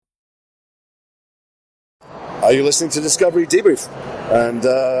you're listening to Discovery Debrief.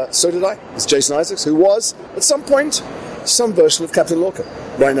 And so did I. It's Jason Isaacs, who was, at some point, some version of Captain Lorca.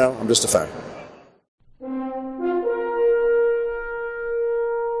 Right now, I'm just a fan.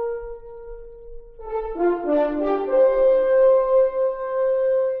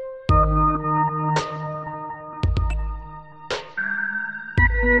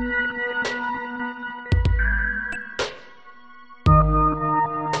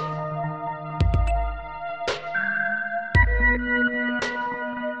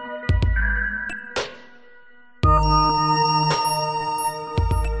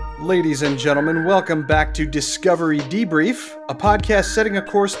 Ladies and gentlemen, welcome back to Discovery Debrief, a podcast setting a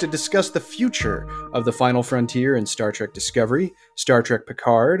course to discuss the future of the final frontier in Star Trek Discovery, Star Trek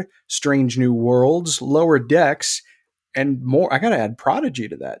Picard, Strange New Worlds, Lower Decks, and more. I gotta add Prodigy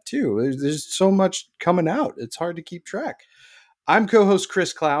to that, too. There's so much coming out. It's hard to keep track. I'm co-host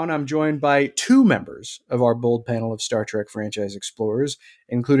Chris Clown. I'm joined by two members of our bold panel of Star Trek franchise explorers,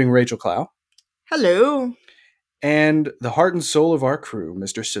 including Rachel Clow. Hello. And the heart and soul of our crew,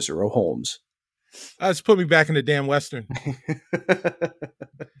 Mr. Cicero Holmes. Just put me back in the damn Western.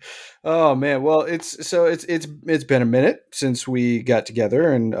 Oh man, well it's been a minute since we got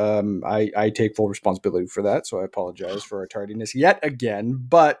together, and I take full responsibility for that. So I apologize for our tardiness yet again.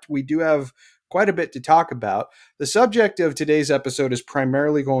 But we do have quite a bit to talk about. The subject of today's episode is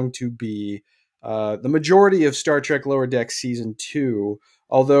primarily going to be the majority of Star Trek Lower Decks Season 2.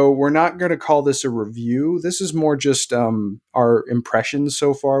 Although we're not going to call this a review, this is more just our impressions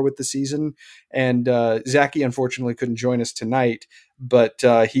so far with the season. And Zachy unfortunately couldn't join us tonight, but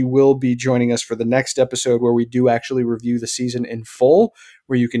he will be joining us for the next episode where we do actually review the season in full,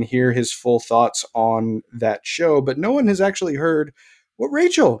 where you can hear his full thoughts on that show. But no one has actually heard what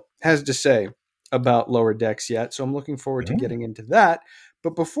Rachel has to say about Lower Decks yet, so I'm looking forward to getting into that.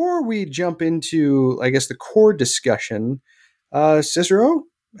 But before we jump into, I guess, the core discussion, Cicero,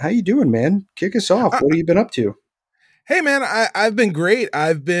 how you doing, man? Kick us off. What have you been up to? Hey, man, I've been great.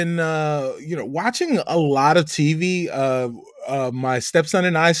 I've been, watching a lot of TV. My stepson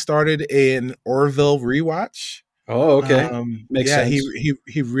and I started an Orville rewatch. Oh, okay. Makes sense.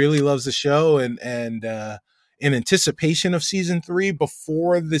 He really loves the show, and in anticipation of season 3,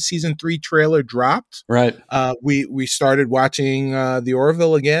 before the season 3 trailer dropped, right? We started watching the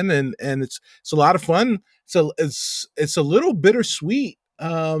Orville again, and it's a lot of fun. So it's a little bittersweet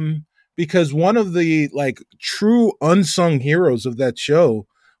because one of the true unsung heroes of that show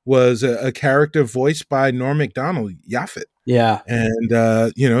was a character voiced by Norm Macdonald, Yaphet. Yeah,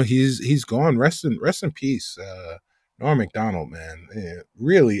 and he's gone. Rest in peace, Norm Macdonald, man.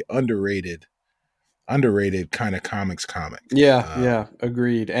 Really underrated kind of comic. Yeah,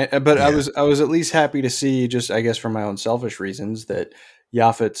 agreed. But yeah. I was at least happy to see, just I guess for my own selfish reasons, that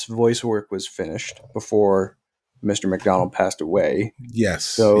Yaphet's voice work was finished before Mr. Macdonald passed away. Yes.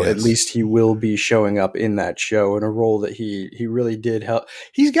 So at least he will be showing up in that show in a role that he really did help.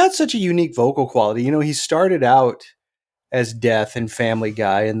 He's got such a unique vocal quality. You know, he started out as Death in Family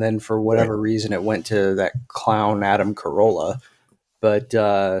Guy, and then for whatever reason it went to that clown Adam Carolla. But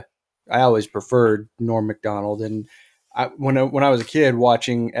I always preferred Norm Macdonald. And when I was a kid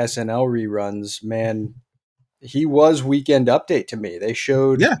watching SNL reruns, man, he was Weekend Update to me. They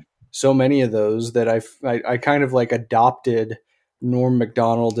showed so many of those that I kind of adopted Norm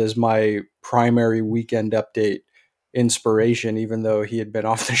Macdonald as my primary Weekend Update inspiration, even though he had been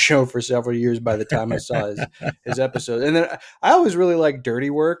off the show for several years by the time I saw his episode. And then I always really liked Dirty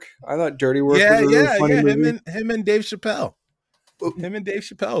Work. I thought Dirty Work was a really funny movie. Him and Dave Chappelle.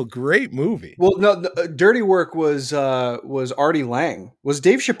 Great movie. Well, no, Dirty Work was Artie Lang. Was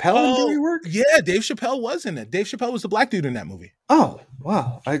Dave Chappelle in Dirty Work? Yeah, Dave Chappelle was in it. Dave Chappelle was the black dude in that movie. Oh,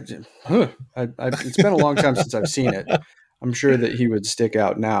 wow. It's been a long time since I've seen it. I'm sure that he would stick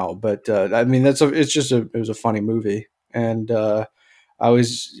out now, but I mean, it was a funny movie, and I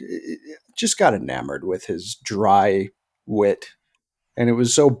was just got enamored with his dry wit, and it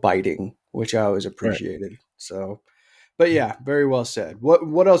was so biting, which I always appreciated. Right. So. But yeah, very well said.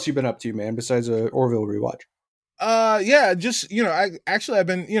 What else you been up to, man, besides a Orville rewatch? I've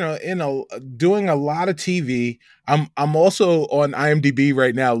been, doing a lot of TV. I'm also on IMDb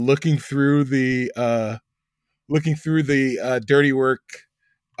right now looking through the Dirty Work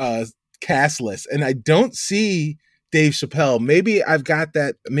cast list, and I don't see Dave Chappelle. Maybe I've got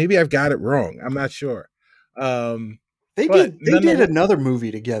it wrong. I'm not sure. They did another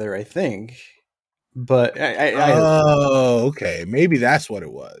movie together, I think. But okay, maybe that's what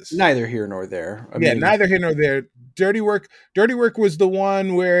it was. Neither here nor there. Neither here nor there. Dirty Work was the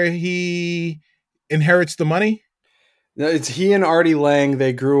one where he inherits the money. It's he and Artie Lang.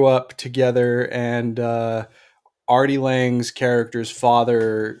 They grew up together, and Artie Lang's character's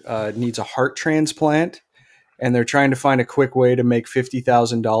father needs a heart transplant, and they're trying to find a quick way to make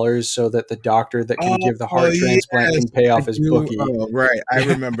 $50,000 so that the doctor that can give the heart transplant can pay off his bookie. Oh, right. I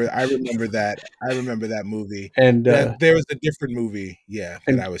remember that. I remember that movie. And there was a different movie,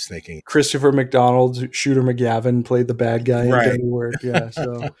 that I was thinking. Christopher McDonald, Shooter McGavin played the bad guy in Dirty Work. Yeah,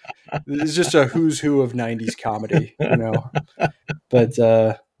 so it's just a who's who of 90s comedy,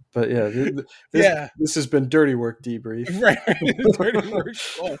 But yeah, this has been Dirty Work Debrief. Right. Dirty Work.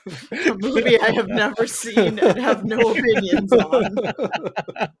 A movie I have never seen and have no opinions on.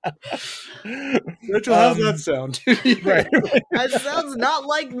 Rachel, how's that sound? Right. That sounds not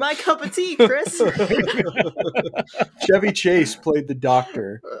like my cup of tea, Chris. Chevy Chase played the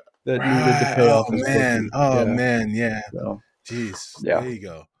doctor that needed to pay off his bookie. Man, yeah. So, jeez. Yeah. There you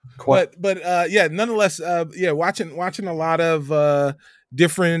go. But nonetheless, watching a lot of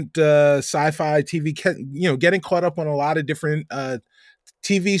different sci-fi TV, getting caught up on a lot of different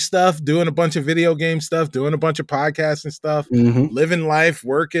TV stuff, doing a bunch of video game stuff, doing a bunch of podcasts and stuff, living life,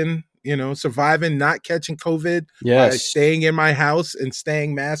 working, surviving, not catching COVID, staying in my house and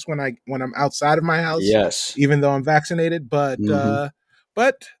staying masked when I'm outside of my house, even though I'm vaccinated. But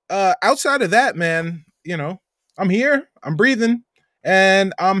outside of that, man, I'm here, I'm breathing.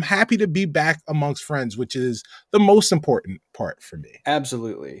 And I'm happy to be back amongst friends, which is the most important part for me.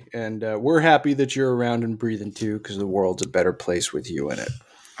 Absolutely. And we're happy that you're around and breathing too, because the world's a better place with you in it.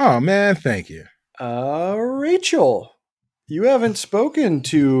 Oh, man. Thank you. Rachel, you haven't spoken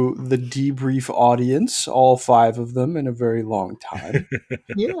to the debrief audience, all 5 of them, in a very long time.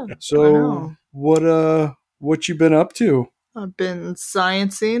 Yeah. So what you been up to? I've been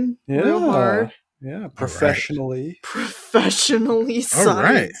sciencing real hard. Yeah, professionally. Professionally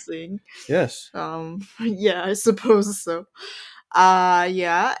sciencing. Yes. Yeah, I suppose so.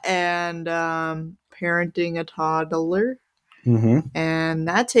 And parenting a toddler. And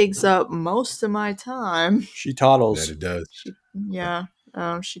that takes up most of my time. She toddles. That it does.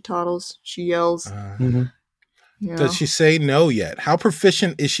 She toddles. She yells. Yeah. Does she say no yet? How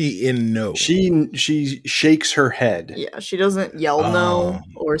proficient is she in no? She shakes her head. Yeah, she doesn't yell no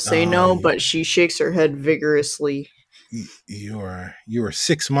or say no, but she shakes her head vigorously. You are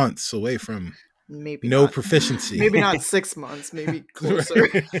 6 months away from maybe no not. Proficiency. Maybe not 6 months, maybe closer.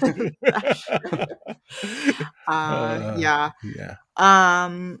 And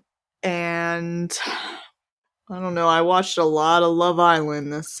I don't know. I watched a lot of Love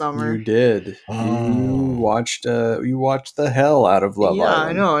Island this summer. You did. You watched the hell out of Love Island. Yeah,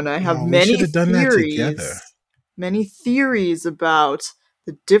 I know, and I have many theories. Many theories about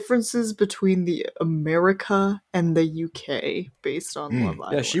the differences between the America and the UK based on Love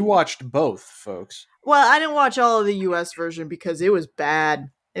Island. Yeah, she watched both, folks. Well, I didn't watch all of the US version because it was bad.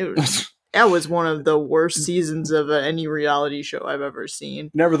 That was one of the worst seasons of any reality show I've ever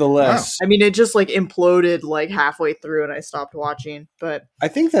seen. Nevertheless. I mean, it just imploded halfway through and I stopped watching. But I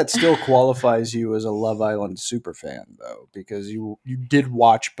think that still qualifies you as a Love Island superfan, though, because you did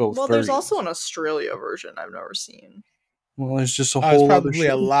watch both versions. There's also an Australia version I've never seen. Well, there's just a whole other probably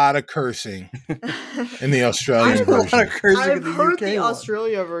a lot of cursing in the Australian version. I've heard the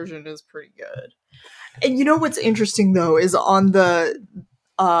Australia version is pretty good. And you know what's interesting, though, is on the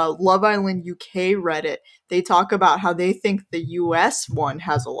Love Island UK Reddit, they talk about how they think the US one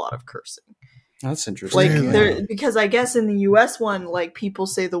has a lot of cursing. That's interesting. Because I guess in the US one, people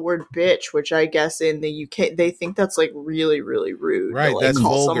say the word bitch, which I guess in the UK they think that's really, really rude. Right, to, that's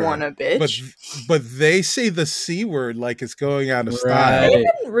call vulgar. Someone a bitch. But they say the C word like it's going out of style. They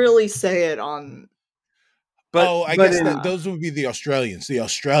didn't really say it on. But I guess those would be the Australians. The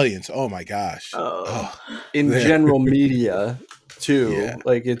Australians. Oh my gosh. In general media too,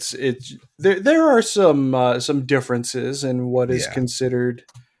 it's there are some differences in what is considered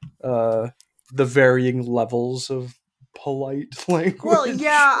the varying levels of polite language. Well,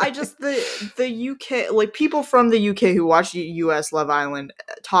 yeah, I just the UK, people from the UK who watch US Love Island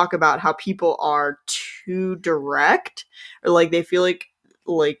talk about how people are too direct, or they feel in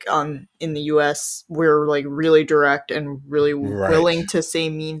the US we're really direct and really willing to say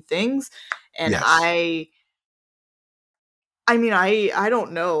mean things, and yes. I mean I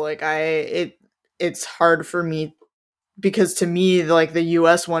don't know, it's hard for me. Because to me, the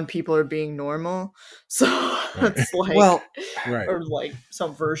US one, people are being normal, so it's or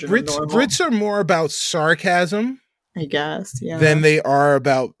some version of normal. Brits are more about sarcasm, I guess, than they are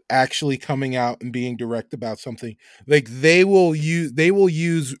about actually coming out and being direct about something. They will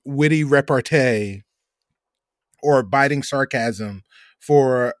use witty repartee or biting sarcasm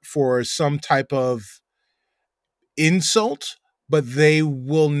for some type of insult, but they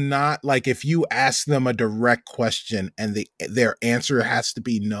will not, like, if you ask them a direct question and their answer has to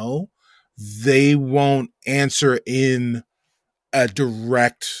be no, they won't answer in a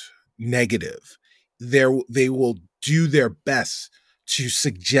direct negative. They will do their best to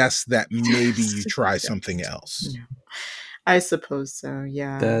suggest that maybe you try something else. I suppose so.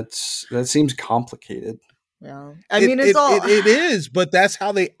 Yeah. That seems complicated. Yeah. I mean, it's all it is, but that's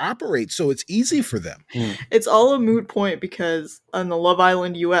how they operate, so it's easy for them. It's all a moot point because on the Love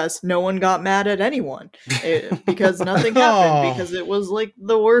Island US, no one got mad at anyone because nothing happened, because it was like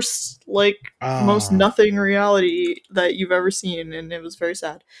the worst, like most nothing reality that you've ever seen, and it was very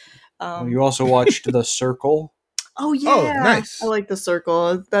sad. You also watched The Circle. Oh yeah, oh nice. I like The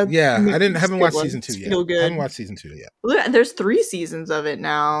Circle. That haven't watched season 2 yet. Feel good. I haven't watched season 2 yet. Look, there's 3 seasons of it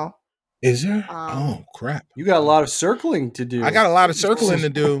now. Is there? Oh crap! You got a lot of circling to do. I got a lot of circling to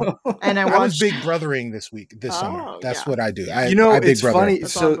do. And I was big brothering this summer. That's what I do. It's funny.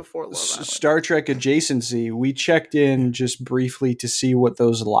 That's so Star Star Trek adjacency. We checked in just briefly to see what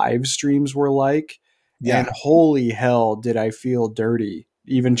those live streams were like. Yeah. And holy hell, did I feel dirty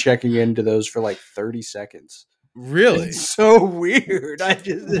even checking into those for like 30 seconds. Really? It's so weird. I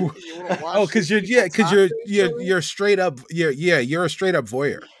just because you're straight up you're a straight up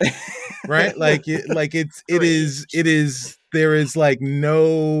voyeur, right?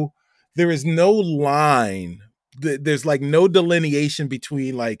 There is no line. There's like no delineation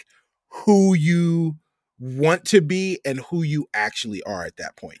between like who you want to be and who you actually are at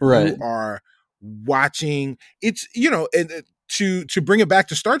that point. Right. You are watching. It's and to bring it back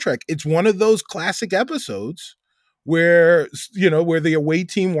to Star Trek, it's one of those classic episodes where the away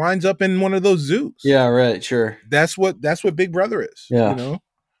team winds up in one of those zoos. Yeah, right, sure. That's what Big Brother is. Yeah.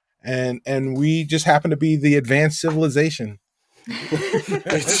 And we just happen to be the advanced civilization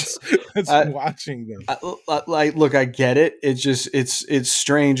that's watching them. Look, I get it. It's just it's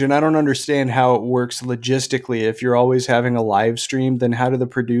strange, and I don't understand how it works logistically. If you're always having a live stream, then how do the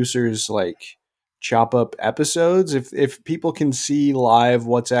producers like chop up episodes? If people can see live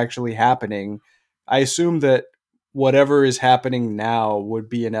what's actually happening, I assume that whatever is happening now would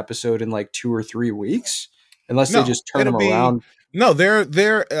be an episode in like 2 or 3 weeks, unless they just turn them around. No, there are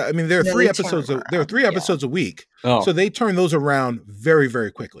 3 episodes. There are 3 episodes a week, so they turn those around very,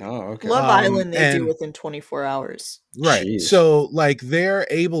 very quickly. Oh, okay. Love Island they do within 24 hours. Right. Jeez. So like they're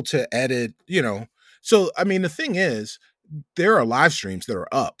able to edit. So I mean the thing is, there are live streams that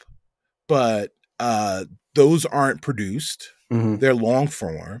are up, but those aren't produced. Mm-hmm. They're long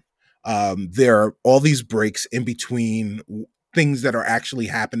form. There are all these breaks in between things that are actually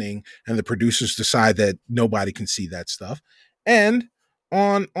happening, and the producers decide that nobody can see that stuff. And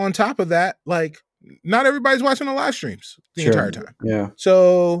on top of that, like not everybody's watching the live streams the entire time. Yeah.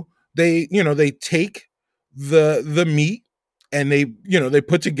 So they take the meat and they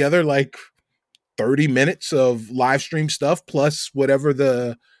put together like 30 minutes of live stream stuff plus whatever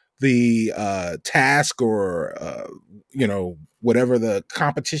the task or whatever the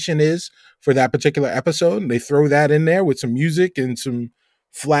competition is for that particular episode, and they throw that in there with some music and some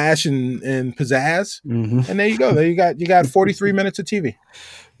flash and pizzazz, mm-hmm. and there you go. There you got 43 minutes of TV.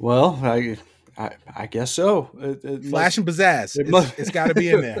 Well, I guess so. Flash and pizzazz. It's got to be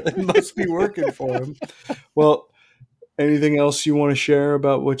in there. It must be working for him. Well, anything else you want to share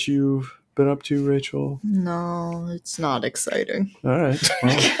about what you've been up to, Rachel? No, it's not exciting. All right.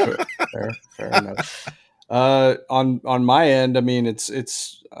 Well, fair enough. On my end, I mean,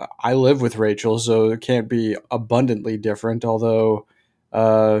 it's I live with Rachel, so it can't be abundantly different. Although,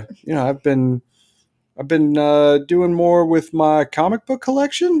 I've been doing more with my comic book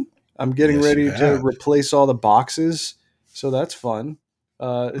collection. I'm getting ready to replace all the boxes, so that's fun.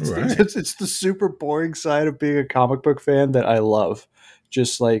 It's the super boring side of being a comic book fan that I love.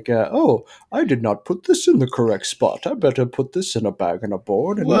 Just like, I did not put this in the correct spot. I better put this in a bag and a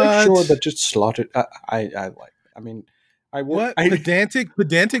board and make sure that it's slotted.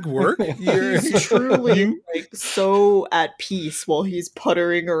 Pedantic work? He's truly so at peace while he's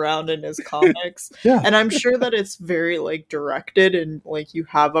puttering around in his comics. Yeah. And I'm sure that it's very like directed and like you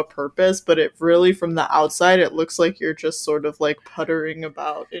have a purpose, but it really from the outside it looks like you're just sort of like puttering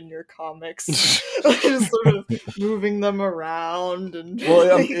about in your comics. Just sort of moving them around and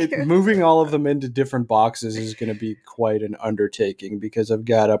moving all of them into different boxes is going to be quite an undertaking because I've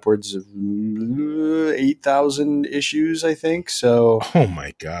got upwards of 8,000 issues, I think. So oh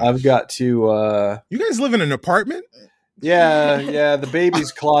my god, I've got to you guys live in an apartment? Yeah, the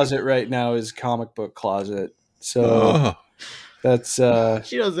baby's closet right now is comic book closet, so that's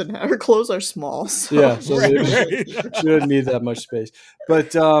she doesn't have her clothes are small, so she doesn't need that much space.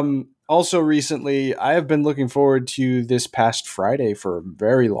 But on also recently, I have been looking forward to this past Friday for a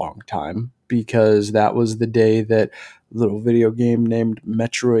very long time because that was the day that a little video game named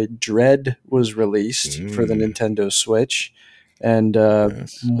Metroid Dread was released for the Nintendo Switch, and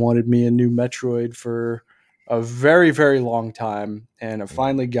wanted me a new Metroid for a very, very long time, and I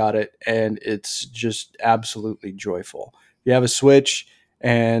finally got it, and it's just absolutely joyful. If you have a Switch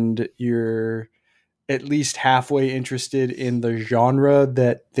and you're at least halfway interested in the genre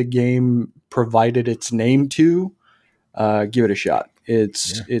that the game provided its name to, give it a shot.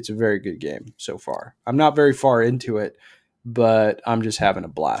 It's a very good game so far. I'm not very far into it, but I'm just having a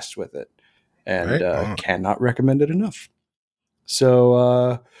blast with it, and cannot recommend it enough.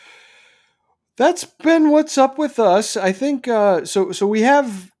 So that's been what's up with us. I think so we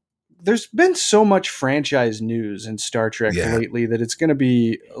have, there's been so much franchise news in Star Trek lately that it's going to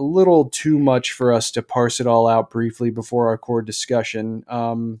be a little too much for us to parse it all out briefly before our core discussion.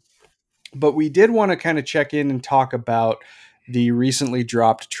 But we did want to kind of check in and talk about the recently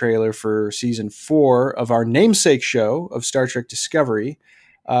dropped trailer for season 4 of our namesake show of Star Trek Discovery.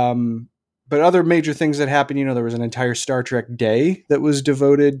 But other major things that happened, there was an entire Star Trek day that was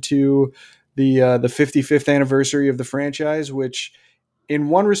devoted to the 55th anniversary of the franchise, which in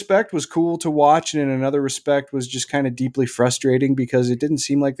one respect was cool to watch, and in another respect was just kind of deeply frustrating because it didn't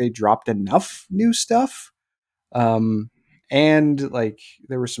seem like they dropped enough new stuff. And like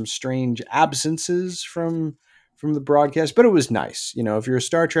there were some strange absences from the broadcast, but it was nice. If you're a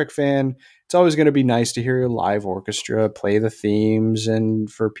Star Trek fan, it's always going to be nice to hear a live orchestra play the themes, and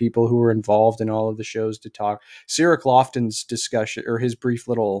for people who were involved in all of the shows to talk. Sarah Lofton's discussion, or his brief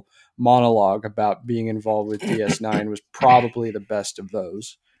little monologue about being involved with DS9, was probably the best of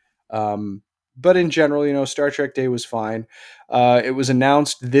those. But in general, Star Trek Day was fine. It was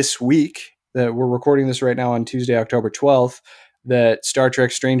announced this week, that we're recording this right now on Tuesday, October 12th, that Star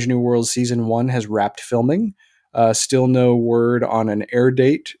Trek Strange New Worlds Season 1 has wrapped filming. Still no word on an air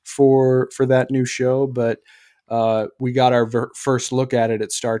date for that new show, but we got our first look at it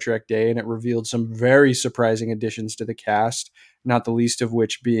at Star Trek Day, and it revealed some very surprising additions to the cast, not the least of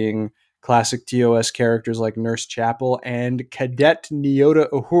which being classic TOS characters like Nurse Chapel and Cadet Nyota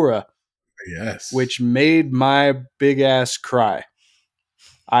Uhura, which made my big ass cry.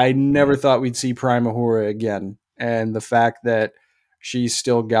 I never thought we'd see Prime Uhura again. And the fact that she's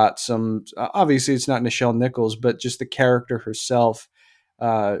still got some, obviously it's not Nichelle Nichols, but just the character herself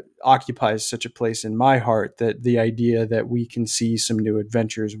occupies such a place in my heart that the idea that we can see some new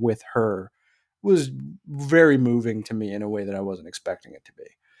adventures with her was very moving to me in a way that I wasn't expecting it to be.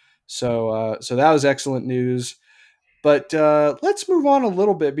 So that was excellent news. But let's move on a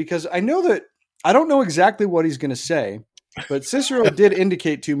little bit, because I know that I don't know exactly what he's going to say, but Cicero did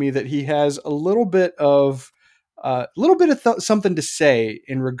indicate to me that he has a little bit of something to say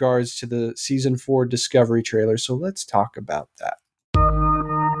in regards to the season 4 Discovery trailer. So let's talk about that.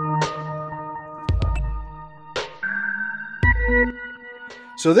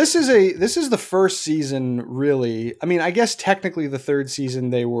 So this is the first season, really. I mean, I guess technically the third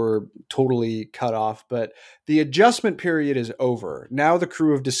season they were totally cut off, but the adjustment period is over. Now the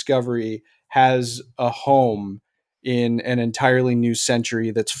crew of Discovery has a home in an entirely new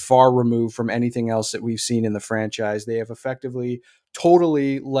century that's far removed from anything else that we've seen in the franchise. They have effectively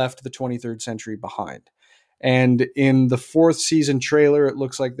totally left the 23rd century behind. And in the 4th season trailer, it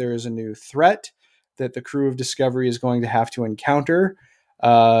looks like there is a new threat that the crew of Discovery is going to have to encounter.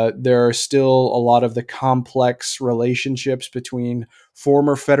 There are still a lot of the complex relationships between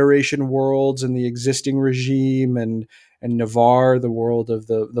former Federation worlds and the existing regime, and Navarre, the world of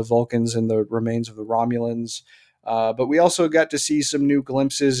the Vulcans and the remains of the Romulans. But we also got to see some new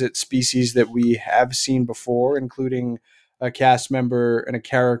glimpses at species that we have seen before, including a cast member and a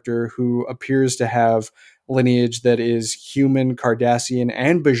character who appears to have lineage that is human, Cardassian,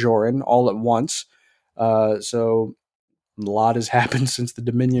 and Bajoran all at once. So a lot has happened since the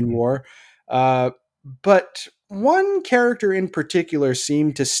Dominion War. But one character in particular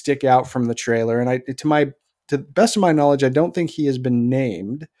seemed to stick out from the trailer, and to the best of my knowledge, I don't think he has been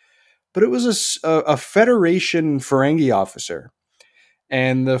named, but it was a Federation Ferengi officer.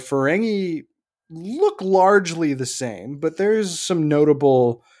 And the Ferengi look largely the same, but there's some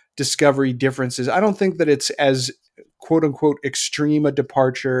notable Discovery differences. I don't think that it's as quote-unquote extreme a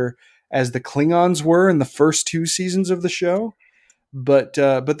departure as the Klingons were in the first 2 seasons of the show. But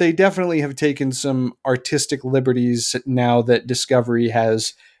they definitely have taken some artistic liberties now that Discovery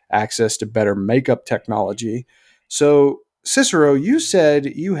has access to better makeup technology. So, Cicero, you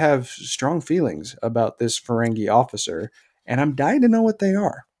said you have strong feelings about this Ferengi officer, and I'm dying to know what they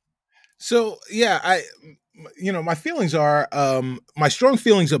are. So, yeah, my feelings are, my strong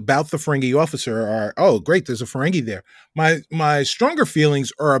feelings about the Ferengi officer are, oh, great, there's a Ferengi there. My stronger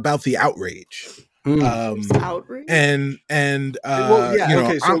feelings are about the outrage. Outrage? And well, yeah,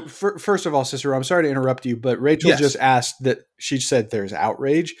 okay. So I'm, first of all, Cicero, I'm sorry to interrupt you, but Rachel just asked that she said there's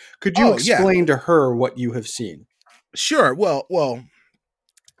outrage. Could you explain to her what you have seen? Sure. Well,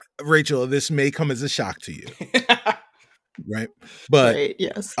 Rachel, this may come as a shock to you, right? But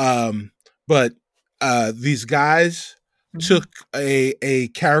yes. But these guys took a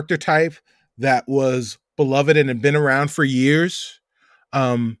character type that was beloved and had been around for years,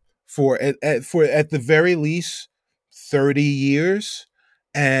 for at the very least 30 years,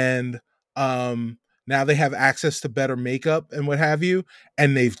 and now they have access to better makeup and what have you,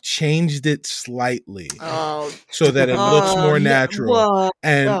 and they've changed it slightly so that it looks more natural.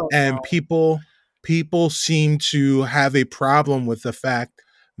 And people seem to have a problem with the fact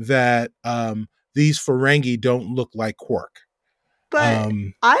that these Ferengi don't look like Quark. But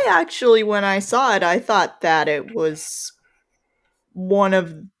I actually, when I saw it, I thought that it was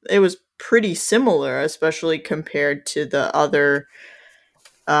pretty similar, especially compared to the other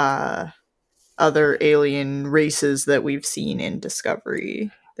alien races that we've seen in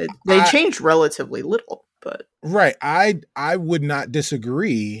Discovery. They changed relatively little, but right. I would not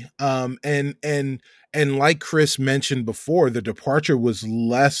disagree. And like Chris mentioned before, the departure was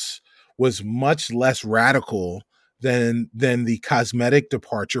much less radical than the cosmetic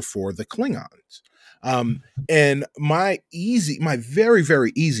departure for the Klingons. And my very,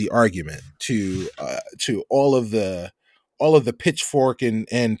 very easy argument to all of the pitchfork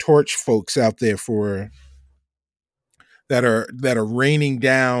and torch folks out there that are raining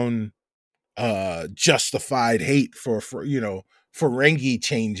down justified hate for Ferengi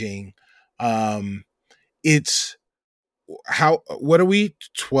changing. It's what are we,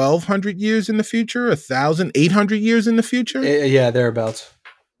 1,200 years in the future, 1,800 years in the future? Yeah, thereabouts.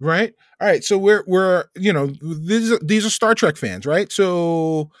 Right. All right. So we're these are Star Trek fans, right?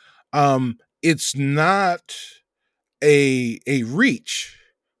 So it's not a reach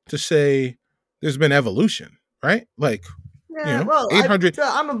to say there's been evolution, right? Like, well, 800.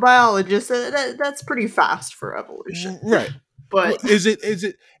 I'm a biologist. That's pretty fast for evolution, right? But is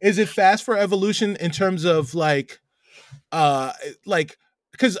it fast for evolution in terms of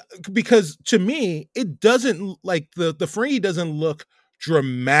because to me it doesn't, like, the Ferengi doesn't look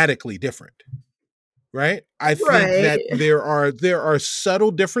dramatically different, right? I think that there are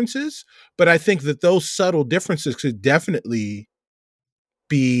subtle differences, but I think that those subtle differences could definitely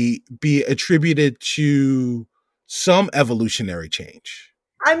be attributed to some evolutionary change.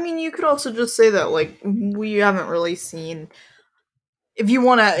 I mean, you could also just say that, like, we haven't really seen. If you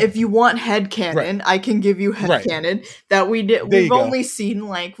want headcanon, right. I can give you headcanon that we did. We've only seen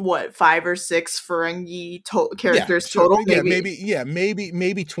like 5 or 6 Ferengi characters total. Maybe 20. Yeah,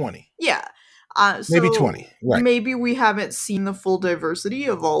 maybe 20. Right. Maybe we haven't seen the full diversity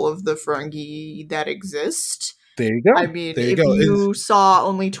of all of the Ferengi that exist. There you go. I mean, if you saw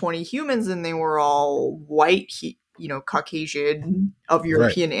only 20 humans and they were all white, Caucasian of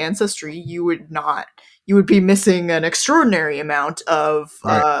European ancestry, you would be missing an extraordinary amount of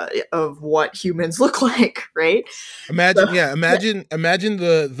what humans look like, right? Imagine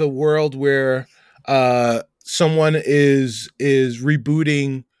the world where someone is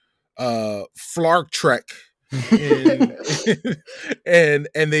rebooting Flark Trek and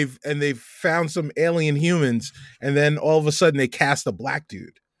they've found some alien humans, and then all of a sudden they cast a black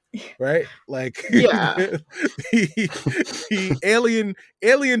dude. Right? Like, the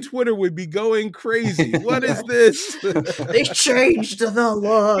alien Twitter would be going crazy. What is this? They changed the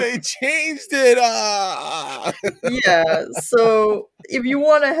look. They changed it. Yeah. So if you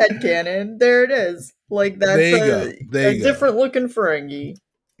want a headcanon, there it is. Like, that's a different looking Ferengi.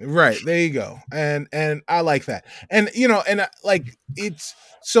 Right. There you go. And I like that. And it's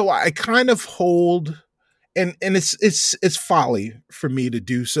so I kind of hold. And it's folly for me to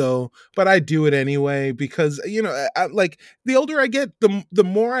do so, but I do it anyway because like, the older I get, the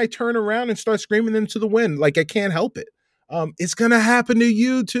more I turn around and start screaming into the wind. Like, I can't help it. It's gonna happen to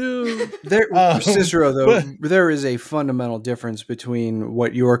you too. Cicero, though, there is a fundamental difference between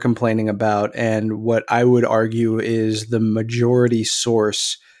what you're complaining about and what I would argue is the majority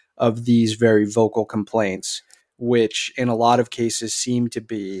source of these very vocal complaints, which in a lot of cases seem to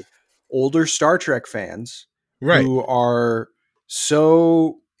be older Star Trek fans, right, who are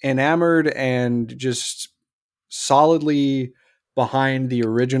so enamored and just solidly behind the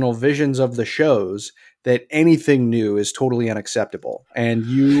original visions of the shows that anything new is totally unacceptable. And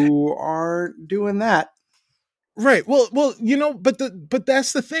you aren't doing that. Right. Well, but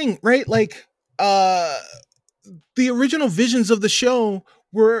that's the thing, right? Like, the original visions of the show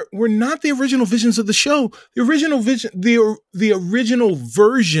were not the original visions of the show. The original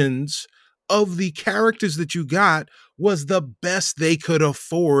versions of the characters that you got was the best they could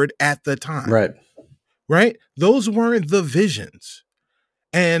afford at the time. Right? Those weren't the visions.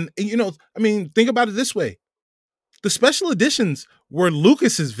 And, I mean, think about it this way. The special editions were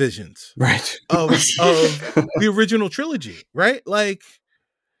Lucas's visions of the original trilogy, right? Like,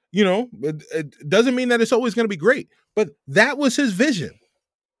 it doesn't mean that it's always going to be great, but that was his vision.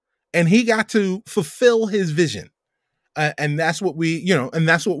 And he got to fulfill his vision. And that's what and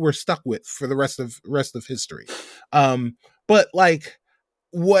that's what we're stuck with for the rest of history. But like,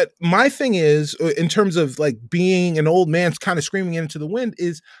 what my thing is in terms of like being an old man kind of screaming into the wind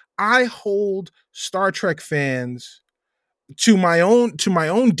is I hold Star Trek fans to my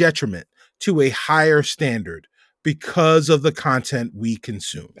own detriment to a higher standard because of the content we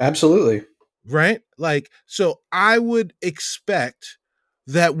consume. Absolutely. Right? Like, so I would expect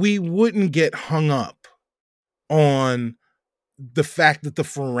that we wouldn't get hung up on the fact that the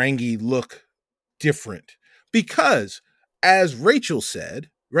Ferengi look different because, as Rachel said,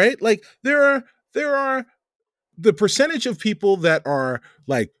 right? Like there are the percentage of people that are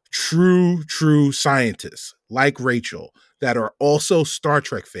like true scientists like Rachel that are also Star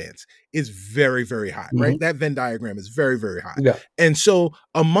Trek fans is very, very high, right? That Venn diagram is very, very high. Yeah. And so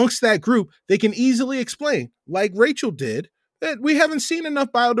amongst that group, they can easily explain, like Rachel did, that we haven't seen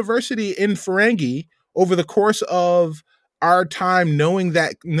enough biodiversity in Ferengi over the course of our time knowing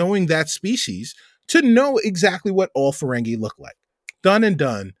that species to know exactly what all Ferengi look like. Done and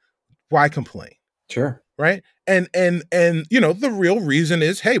done. Why complain? Sure. Right? And the real reason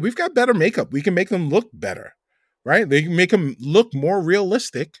is, hey, we've got better makeup. We can make them look better. Right? They can make them look more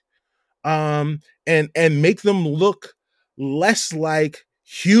realistic. And make them look less like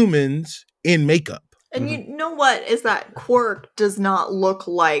humans in makeup. And you know what is that Quark does not look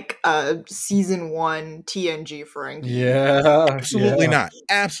like a season 1 TNG Ferengi. Yeah. Absolutely not.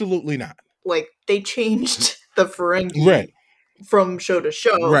 Absolutely not. Like they changed the Ferengi from show to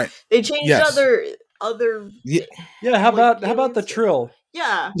show. Right. They changed other Yeah, how about the Trill?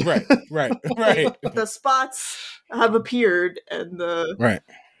 Yeah. Right. The spots have appeared and the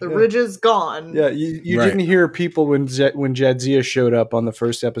The ridge is gone. Yeah, you didn't hear people when Jadzia showed up on the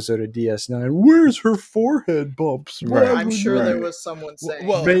first episode of DS9. Where's her forehead bumps? Right. I'm sure there was someone saying.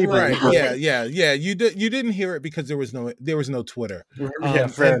 Well, maybe. Right. Yeah. You didn't hear it because there was no Twitter. Yeah,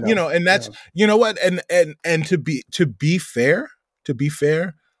 fair enough. And that's what, and to be fair,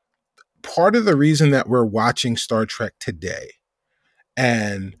 part of the reason that we're watching Star Trek today,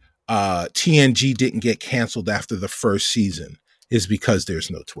 and TNG didn't get canceled after the first season, is because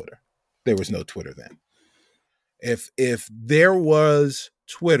there's no Twitter. There was no Twitter then. If there was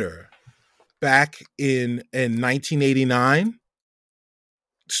Twitter back in 1989,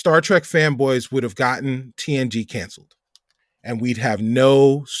 Star Trek fanboys would have gotten TNG canceled, and we'd have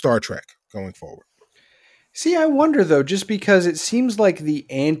no Star Trek going forward. See, I wonder though, just because it seems like the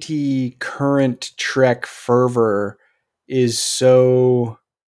anti-current Trek fervor is so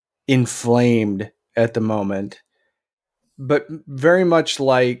inflamed at the moment. But very much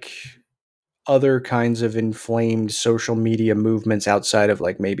like other kinds of inflamed social media movements outside of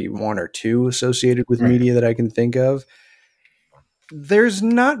like maybe one or two associated with media that I can think of, there's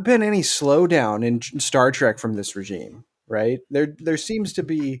not been any slowdown in Star Trek from this regime, right? There seems to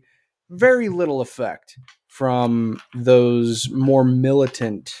be very little effect from those more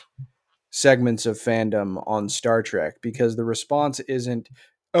militant segments of fandom on Star Trek because the response isn't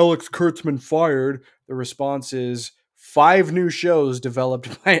Alex Kurtzman fired. The response is 5 new shows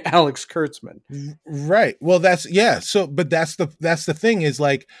developed by Alex Kurtzman. Right. Well, that's the thing is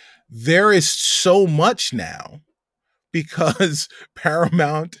like there is so much now because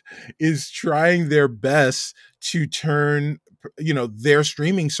Paramount is trying their best to turn, their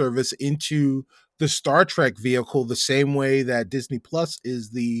streaming service into the Star Trek vehicle the same way that Disney Plus is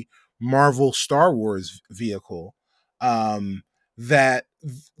the Marvel Star Wars vehicle. That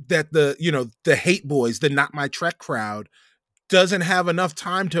the hate boys, the Not My Trek crowd doesn't have enough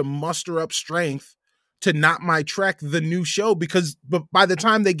time to muster up strength to Not My Trek, the new show, because by the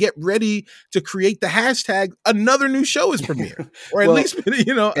time they get ready to create the hashtag, another new show is premiered or at least,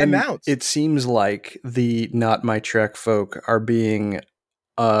 announced. It seems like the Not My Trek folk are being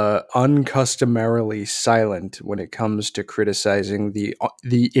uncustomarily silent when it comes to criticizing the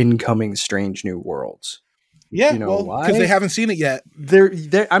incoming Strange New Worlds. Yeah, because they haven't seen it yet.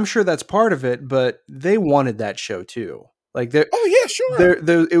 I'm sure that's part of it, but they wanted that show too. Like, oh yeah, sure.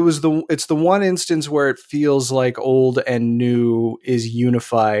 It's the one instance where it feels like old and new is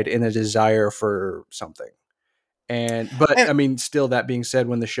unified in a desire for something. But I mean, still, that being said,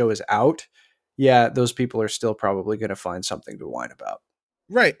 when the show is out, yeah, those people are still probably going to find something to whine about.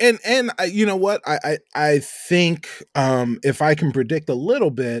 Right. And you know what? I think if I can predict a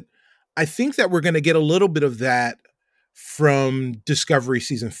little bit, I think that we're going to get a little bit of that from Discovery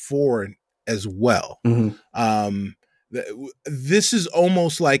season 4 as well. This is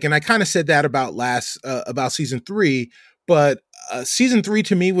almost like, and I kind of said that about about season 3, but season 3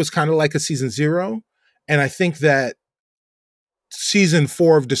 to me was kind of like a season 0. And I think that season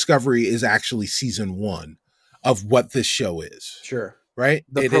 4 of Discovery is actually season 1 of what this show is. Sure. Right?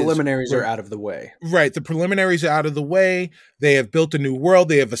 The preliminaries are out of the way. Right. The preliminaries are out of the way. They have built a new world.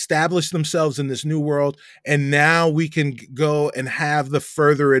 They have established themselves in this new world. And now we can go and have the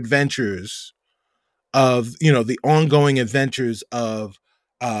further adventures of, the ongoing adventures of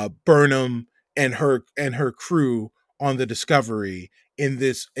Burnham and her crew on the Discovery in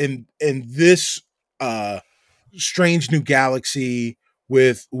this strange new galaxy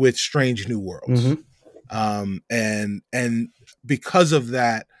with strange new worlds. And because of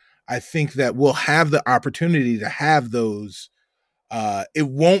that, I think that we'll have the opportunity to have those. It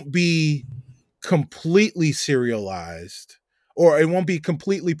won't be completely serialized, or it won't be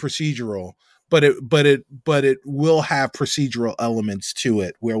completely procedural, but it will have procedural elements to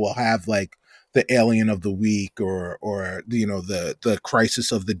it, where we'll have like the alien of the week or the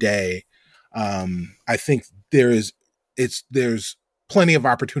crisis of the day. I think there's plenty of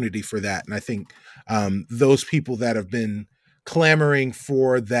opportunity for that, and I think those people that have been clamoring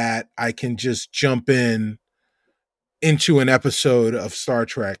for that, I can just jump into an episode of Star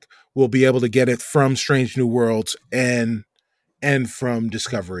Trek, will be able to get it from Strange New Worlds and from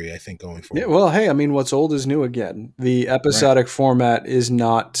Discovery, I think, going forward. Yeah, well, hey, I mean, what's old is new again. The episodic format is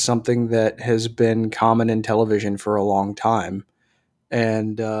not something that has been common in television for a long time.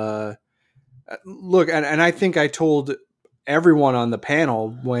 And look, and I think I told everyone on the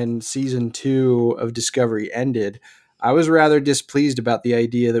panel when season 2 of Discovery ended, I was rather displeased about the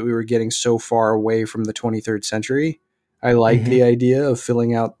idea that we were getting so far away from the 23rd century. I liked the idea of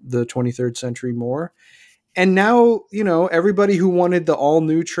filling out the 23rd century more. And now, everybody who wanted the all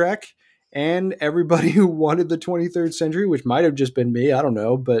new Trek and everybody who wanted the 23rd century, which might have just been me, I don't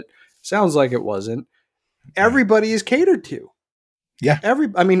know, but sounds like it wasn't. Everybody is catered to. Yeah.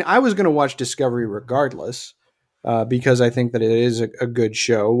 I was going to watch Discovery regardless, because I think that it is a good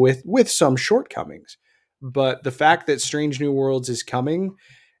show with some shortcomings. But the fact that Strange New Worlds is coming,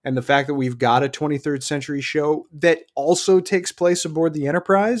 and the fact that we've got a 23rd century show that also takes place aboard the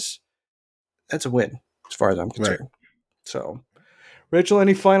Enterprise, that's a win as far as I'm concerned. Right. So, Rachel,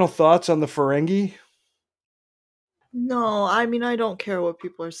 any final thoughts on the Ferengi? No, I mean, I don't care what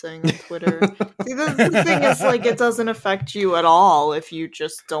people are saying on Twitter. See, the thing is, like, it doesn't affect you at all if you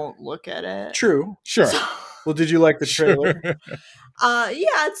just don't look at it. True. Sure. Well, did you like the trailer? Yeah,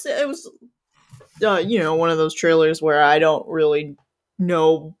 it was, one of those trailers where I don't really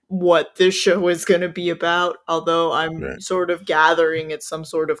know what this show is going to be about, although I'm sort of gathering it's some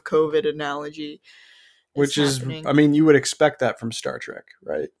sort of COVID analogy. Which is happening. I mean, you would expect that from Star Trek,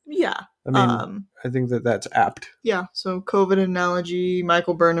 right? Yeah. I mean, I think that's apt. Yeah, so COVID analogy,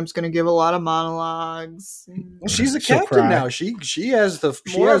 Michael Burnham's going to give a lot of monologues. Well, she's the captain now. She has the...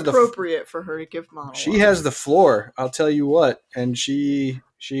 More appropriate for her to give monologues. She has the floor, I'll tell you what, and she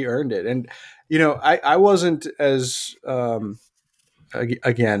earned it. And, I wasn't as...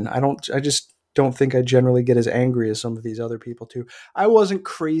 again, I just don't think I generally get as angry as some of these other people too. I wasn't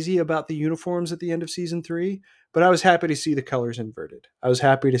crazy about the uniforms at the end of season 3, but I was happy to see the colors inverted. I was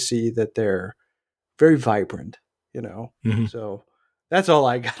happy to see that they're very vibrant, So that's all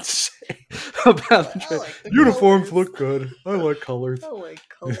I got to say about the uniforms. Colors. Look good. I like colors. I like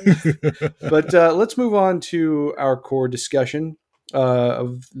colors. But let's move on to our core discussion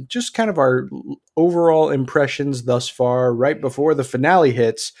of just kind of our overall impressions thus far, right before the finale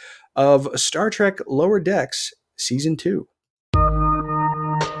hits, of Star Trek Lower Decks Season 2.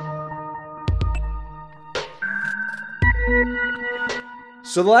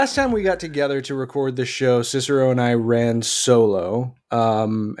 So the last time we got together to record the show, Cicero and I ran solo,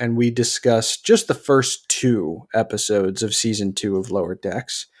 and we discussed just the first 2 episodes of Season 2 of Lower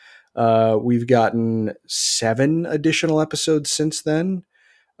Decks. We've gotten 7 additional episodes since then.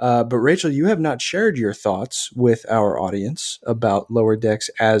 But Rachel, you have not shared your thoughts with our audience about Lower Decks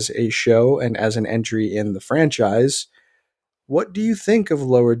as a show and as an entry in the franchise. What do you think of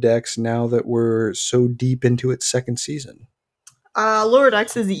Lower Decks now that we're so deep into its 2nd season? Lower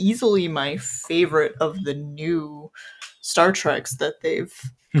Decks is easily my favorite of the new Star Treks that they've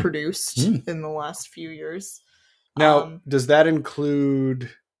produced in the last few years. Now, does that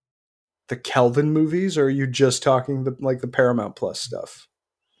include the Kelvin movies, or are you just talking the Paramount Plus stuff?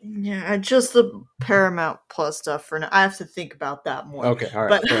 Yeah, just the Paramount Plus stuff for now. I have to think about that more. Okay, all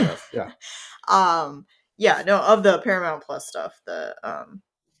right, fair enough. Yeah. Yeah, no, of the Paramount Plus stuff,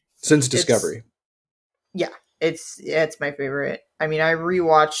 Since Discovery. It's my favorite. I mean, I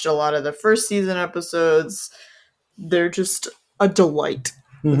rewatched a lot of the first season episodes. They're just a delight.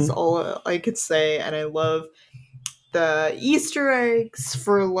 That's all I could say, and I love the Easter eggs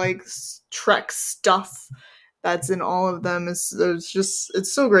for like Trek stuff that's in all of them. It's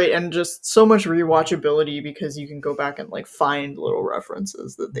so great, and just so much rewatchability because you can go back and like find little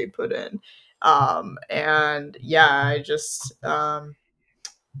references that they put in. And yeah, I just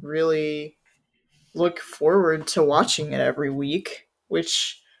really look forward to watching it every week,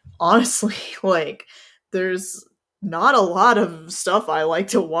 which honestly, like, there's not a lot of stuff I like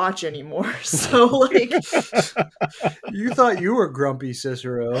to watch anymore. So like, you thought you were grumpy,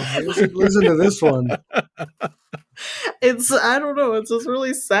 Cicero. Listen to this one. I don't know, it's just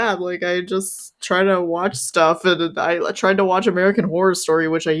really sad. Like, I just try to watch stuff, and I tried to watch American Horror Story,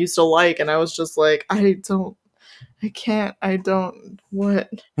 which I used to like, and I was just like, what?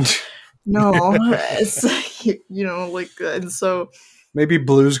 No, it's, you know, like, and so maybe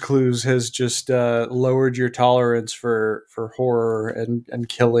Blue's Clues has just lowered your tolerance for horror and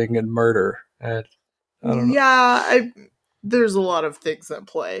killing and murder. And I don't know. Yeah, there's a lot of things at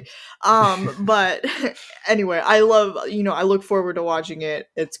play. But anyway, I look forward to watching it.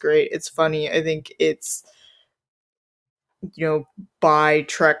 It's great. It's funny. I think it's, by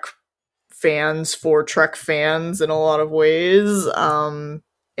Trek fans for Trek fans in a lot of ways.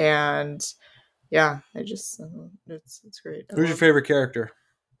 And yeah, it's great. Who's your favorite character?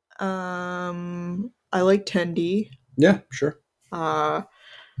 I like Tendi. Yeah, sure.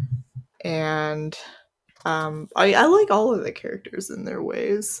 And I like all of the characters in their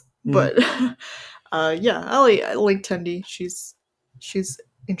ways, but yeah, I like Tendi. She's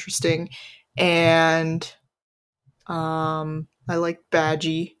interesting, and I like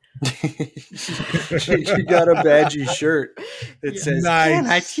Badgie. You got a Badgie shirt that says, nice. "Can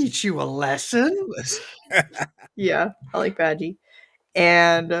I teach you a lesson?" Yeah, I like Badgie,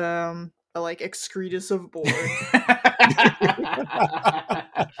 and I like Excretus of Borg.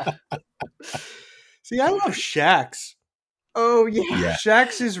 See, I love Shax. Oh yeah.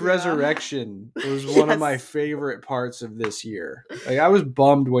 Shax's resurrection was one of my favorite parts of this year. Like, I was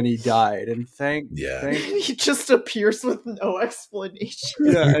bummed when he died, and he just appears with no explanation.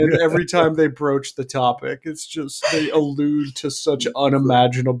 Yeah, and every time they broach the topic, it's just they allude to such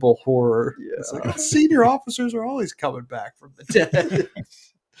unimaginable horror. Yeah. It's like, senior officers are always coming back from the dead.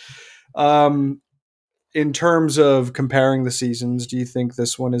 In terms of comparing the seasons, do you think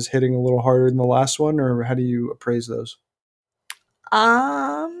this one is hitting a little harder than the last one, or how do you appraise those?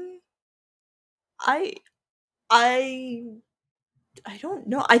 I don't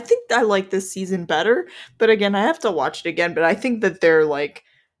know. I think I like this season better, but again, I have to watch it again. But I think that they're like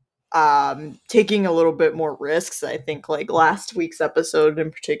taking a little bit more risks. I think like last week's episode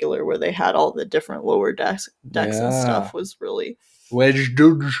in particular, where they had all the different lower decks and stuff, was really Wedge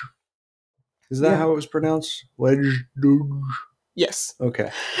Dudge. Is that how it was pronounced? Wedge Dudge. Yes.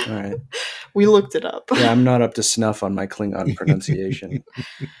 Okay. All right. We looked it up. Yeah, I'm not up to snuff on my Klingon pronunciation.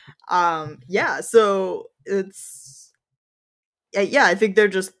 Yeah, so it's I think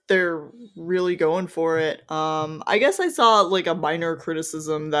they're really going for it. I guess I saw like a minor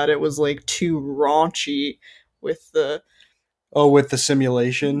criticism that it was like too raunchy with the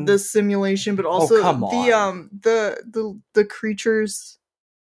simulation. The simulation, but also come on. the creatures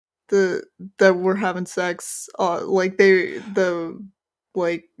that were having sex, like they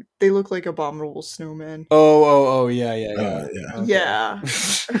look like abominable snowmen. Oh, yeah. Yeah.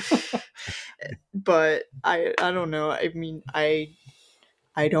 But I don't know. I mean, I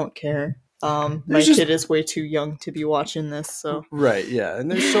don't care. My kid is way too young to be watching this, so right, yeah. And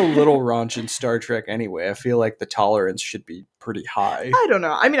there's so little raunch in Star Trek anyway. I feel like the tolerance should be pretty high. I don't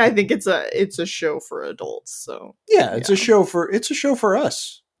know. I mean, I think it's a show for adults, so yeah, it's a show for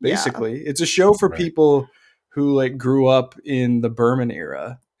us. Basically, it's a show for people who like grew up in the Berman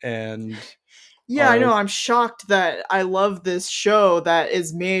era, and I know. I'm shocked that I love this show that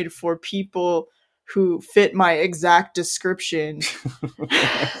is made for people who fit my exact description.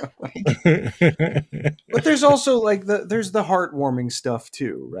 But there's also like there's the heartwarming stuff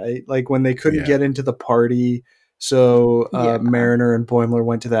too, right? Like when they couldn't get into the party. So Mariner and Boimler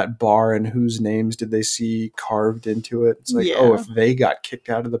went to that bar, and whose names did they see carved into it? It's like, if they got kicked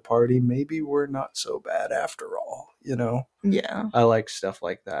out of the party, maybe we're not so bad after all, you know? Yeah. I like stuff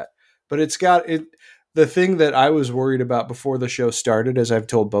like that. But it's got it. the thing that I was worried about before the show started, as I've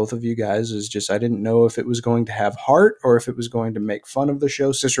told both of you guys, is just I didn't know if it was going to have heart or if it was going to make fun of the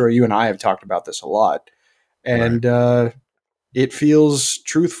show. Cicero, you and I have talked about this a lot. And it feels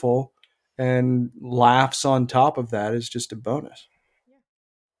truthful, and laughs on top of that is just a bonus.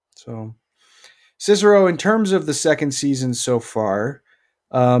 So, Cicero, in terms of the second season so far,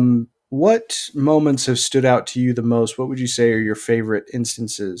 what moments have stood out to you the most? What would you say are your favorite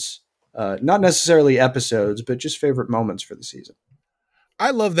instances? Not necessarily episodes, but just favorite moments for the season. I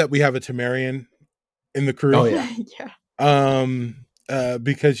love that we have a Temerian in the crew. Oh yeah, Yeah.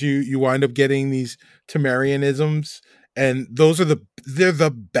 Because you wind up getting these Temerianisms, and they're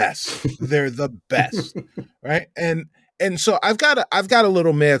the best. They're the best, right? And so I've got a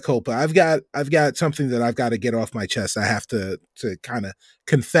little mea culpa. I've got something that I've got to get off my chest. I have to kind of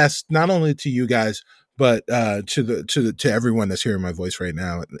confess, not only to you guys, but to everyone that's hearing my voice right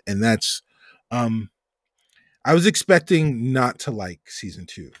now. And that's I was expecting not to like season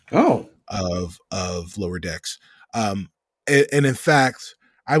 2 of Lower Decks. And in fact,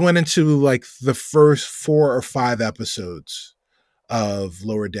 I went into like the first 4 or 5 episodes of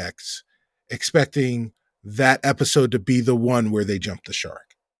Lower Decks expecting that episode to be the one where they jumped the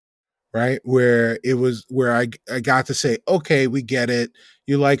shark, right? Where it was where I got to say, okay, we get it.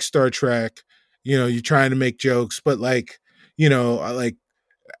 You like Star Trek, you're trying to make jokes, but like, like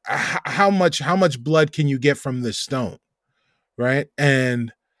how much blood can you get from this stone, right?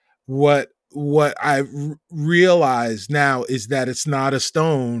 And what I realize now is that it's not a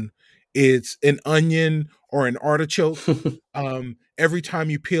stone, it's an onion or an artichoke. Every time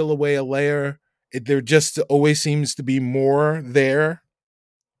you peel away a layer, there just always seems to be more there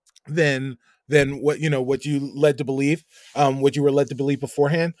than what what you led to believe, what you were led to believe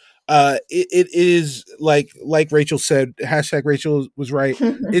beforehand. It is like Rachel said, hashtag Rachel was right.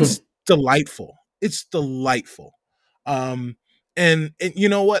 It's delightful. It's delightful. And you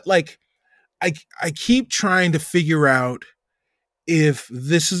know what? Like I keep trying to figure out if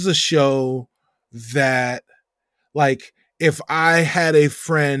this is a show that, like, if I had a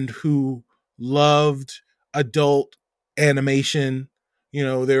friend who loved adult animation,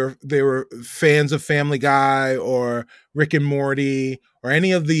 they were fans of Family Guy or Rick and Morty or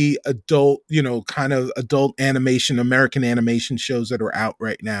any of the adult, kind of adult animation, American animation shows that are out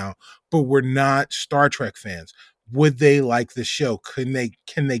right now, but we're not Star Trek fans. Would they like the show? Can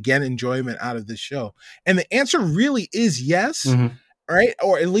they get enjoyment out of the show? And the answer really is yes. Mm-hmm. Right?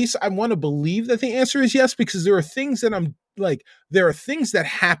 Or at least I want to believe that the answer is yes, because there are things that there are things that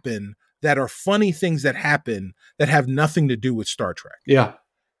happen that are funny things that happen that have nothing to do with Star Trek. Yeah.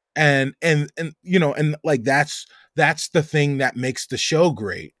 And like that's the thing that makes the show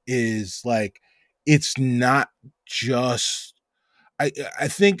great, is like it's not just I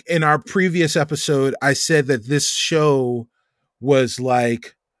think in our previous episode I said that this show was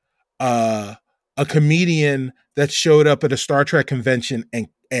like a comedian that showed up at a Star Trek convention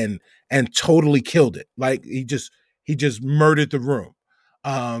and totally killed it. Like he just murdered the room.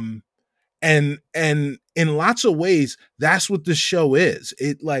 And in lots of ways, that's what the show is.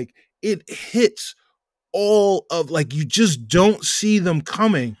 It hits all of, like, you just don't see them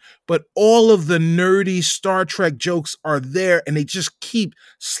coming, but all of the nerdy Star Trek jokes are there, and they just keep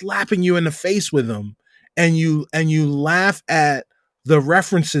slapping you in the face with them. And you laugh at the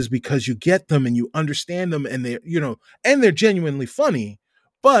references because you get them and you understand them, and they're genuinely funny,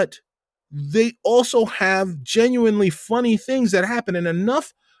 but they also have genuinely funny things that happen, and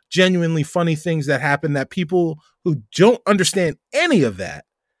enough genuinely funny things that happen that people who don't understand any of that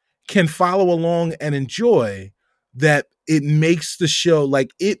can follow along and enjoy. That it makes the show,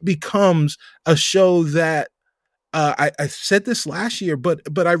 like, it becomes a show that I said this last year,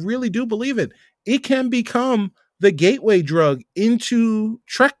 but I really do believe it. It can become the gateway drug into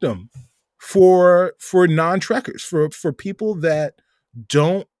Trekdom for non-Trekkers, for people that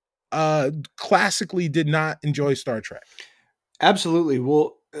don't classically did not enjoy Star Trek. Absolutely.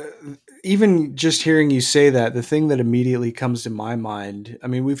 Well, even just hearing you say that, the thing that immediately comes to my mind, I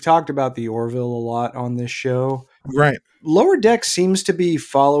mean, we've talked about the Orville a lot on this show. Right. Lower Decks seems to be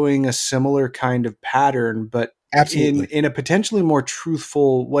following a similar kind of pattern, but absolutely in a potentially more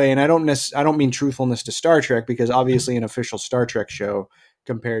truthful way. And I don't mean truthfulness to Star Trek, because obviously an official Star Trek show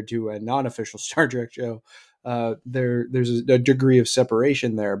compared to a non-official Star Trek show, there's a degree of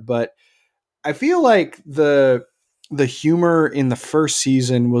separation there. But I feel like the humor in the first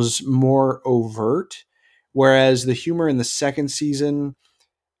season was more overt, whereas the humor in the second season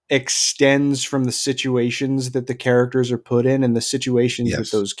extends from the situations that the characters are put in, and the situations that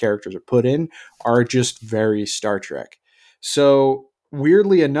those characters are put in are just very Star Trek. So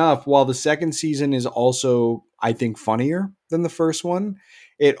weirdly enough, while the second season is also, I think, funnier than the first one,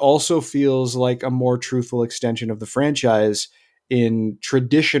 it also feels like a more truthful extension of the franchise in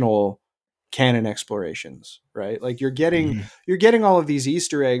traditional canon explorations, right? Like you're getting all of these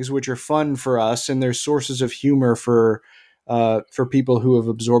Easter eggs, which are fun for us, and they're sources of humor for people who have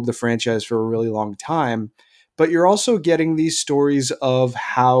absorbed the franchise for a really long time. But you're also getting these stories of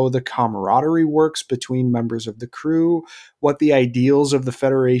how the camaraderie works between members of the crew, what the ideals of the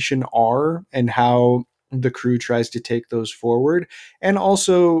Federation are, and how the crew tries to take those forward. And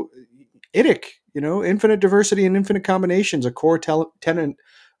also IDIC, infinite diversity and infinite combinations, a core tenet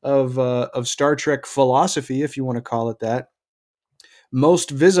of Star Trek philosophy, if you want to call it that,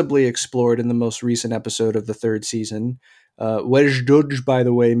 most visibly explored in the most recent episode of the third season. Wejduj, by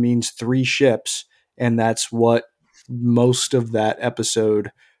the way, means 3 ships, and that's what most of that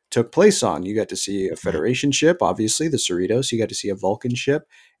episode took place on. You got to see a Federation ship, obviously, the Cerritos. You got to see a Vulcan ship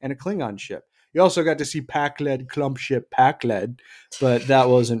and a Klingon ship. You also got to see Pakled, clump ship Pakled, but that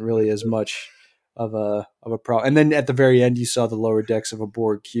wasn't really as much of a problem. And then at the very end, you saw the lower decks of a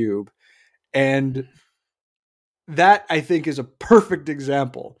Borg cube. And that, I think, is a perfect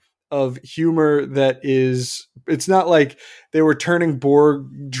example of humor that is, it's not like they were turning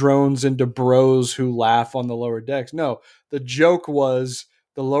Borg drones into bros who laugh on the lower decks. No, the joke was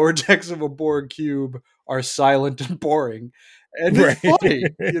the lower decks of a Borg cube are silent and boring. And it's funny,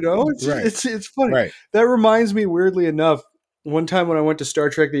 it's funny. Right. That reminds me, weirdly enough, one time when I went to Star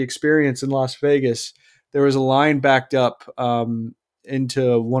Trek The Experience in Las Vegas, there was a line backed up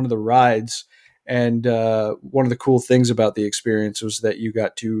into one of the rides. And one of the cool things about the experience was that you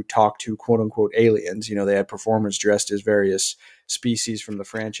got to talk to quote unquote aliens. They had performers dressed as various species from the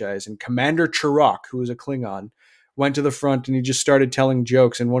franchise. And Commander Chirok, who was a Klingon, went to the front and he just started telling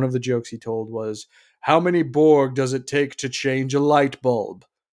jokes. And one of the jokes he told was, "How many Borg does it take to change a light bulb?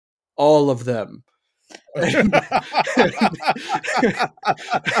 All of them." And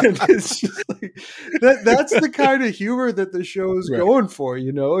it's just like, that's the kind of humor that the show is going for.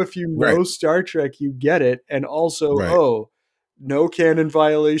 If you know Star Trek, you get it. And also, no canon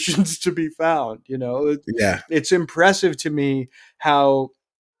violations to be found. It's impressive to me how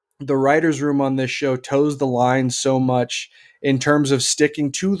the writer's room on this show toes the line so much in terms of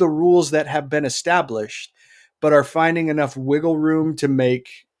sticking to the rules that have been established, but are finding enough wiggle room to make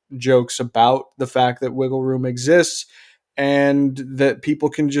jokes about the fact that wiggle room exists, and that people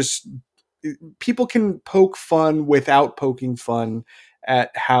can poke fun without poking fun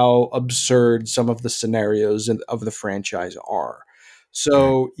at how absurd some of the scenarios of the franchise are.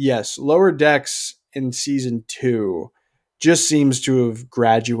 So yes, Lower Decks in season 2 just seems to have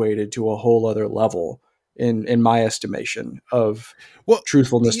graduated to a whole other level in my estimation of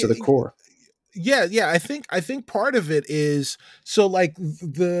truthfulness to the core. Yeah. I think part of it is, so like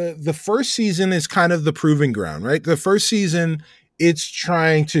the first season is kind of the proving ground, right? The first season, it's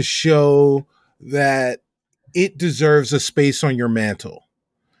trying to show that it deserves a space on your mantle,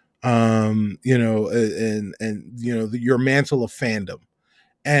 and your mantle of fandom.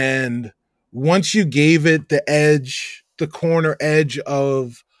 And once you gave it the edge, the corner edge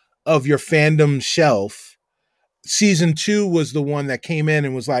of your fandom shelf, season 2 was the one that came in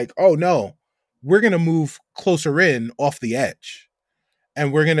and was like, "Oh no, we're going to move closer in off the edge,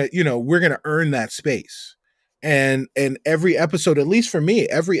 and we're going to earn that space." And every episode, at least for me,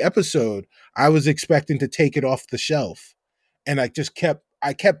 every episode I was expecting to take it off the shelf, and I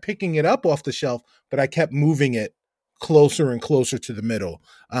kept picking it up off the shelf, but I kept moving it closer and closer to the middle,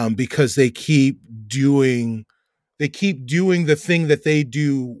 because they keep doing the thing that they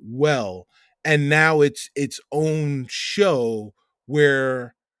do well. And now it's its own show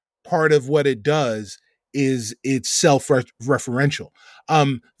where part of what it does is it's self-referential.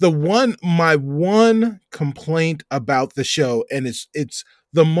 My one complaint about the show, and it's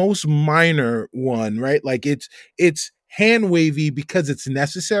the most minor one, right? Like it's hand wavy because it's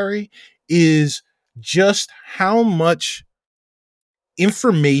necessary, is just how much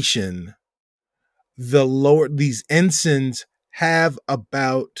information these ensigns have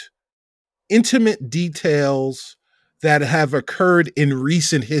about intimate details that have occurred in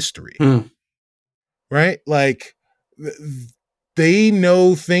recent history. Right? Like they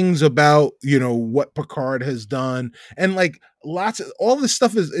know things about, what Picard has done, and like all this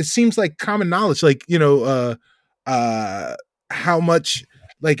stuff it seems like common knowledge, like, how much,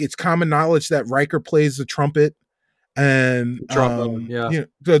 like, it's common knowledge that Riker plays the trumpet and trombone,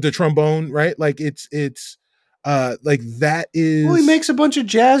 the trombone, right? Like it's like that is. Well, he makes a bunch of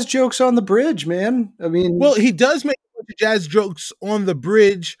jazz jokes on the bridge, man. I mean, well, he does make a bunch of jazz jokes on the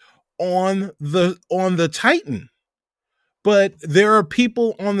bridge on the Titan, But there are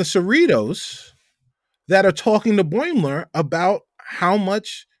people on the Cerritos that are talking to Boimler about how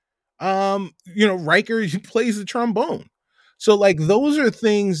much Riker plays the trombone. So like those are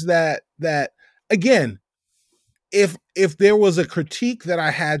things that again, if there was a critique that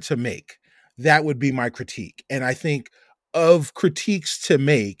I had to make, that would be my critique. And I think of critiques to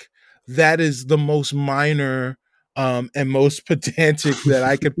make, that is the most minor and most pedantic that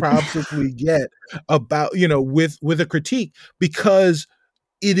I could possibly get about, with a critique, because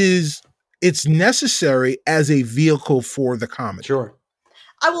it's necessary as a vehicle for the comedy. Sure.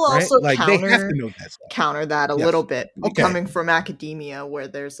 I will Right? also Like they have to know that stuff. counter that a Yes. little bit. Okay. Coming from academia, where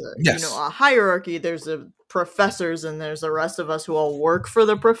there's a Yes. a hierarchy, there's a professors and there's the rest of us who all work for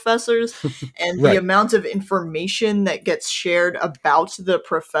the professors, and Right. the amount of information that gets shared about the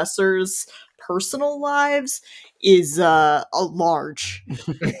professors' personal lives is a large.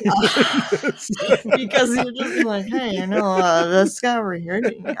 Because you're just like, hey, this guy over here,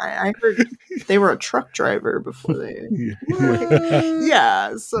 I heard they were a truck driver before they.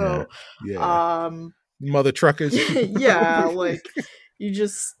 Yeah, so Yeah. Mother truckers. yeah, like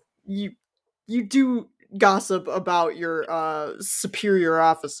you do gossip about your superior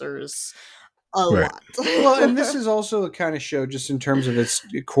officers a Right. lot. Well, and this is also the kind of show, just in terms of its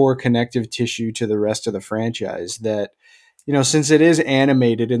core connective tissue to the rest of the franchise, that, since it is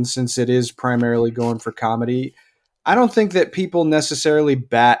animated and since it is primarily going for comedy, I don't think that people necessarily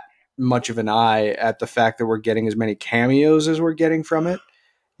bat much of an eye at the fact that we're getting as many cameos as we're getting from it.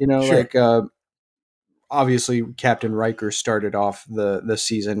 Sure. Like obviously Captain Riker started off the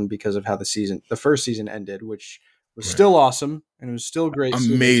season because of how the first season ended, which was still awesome and it was still great.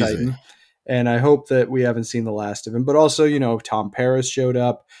 Amazing. And I hope that we haven't seen the last of him. But also, Tom Paris showed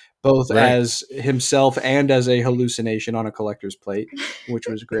up both as himself and as a hallucination on a collector's plate, which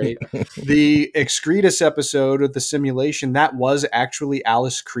was great. The Excretus episode of the simulation, that was actually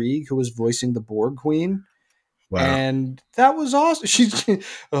Alice Krieg who was voicing the Borg Queen. Wow. And that was awesome. She's,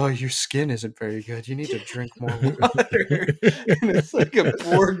 oh, your skin isn't very good. You need to drink more water. And it's like a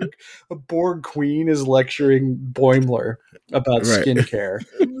Borg Queen is lecturing Boimler about skincare,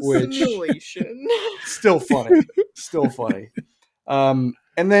 which Simulation. still funny. And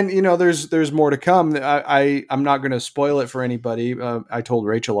then there's more to come. I'm not going to spoil it for anybody. I told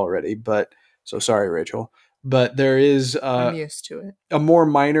Rachel already, but so sorry, Rachel. But there is I'm used to it. a more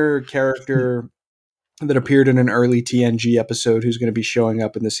minor character that appeared in an early TNG episode who's going to be showing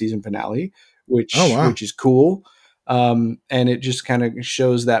up in the season finale, which is cool. And it just kind of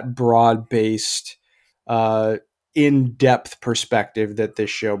shows that broad-based, in-depth perspective that this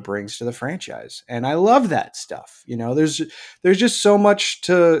show brings to the franchise. And I love that stuff. There's just so much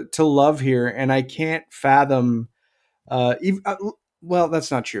to love here, and I can't fathom well, that's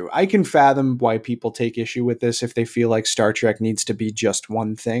not true. I can fathom why people take issue with this if they feel like Star Trek needs to be just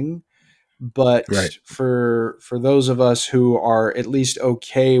one thing. But for those of us who are at least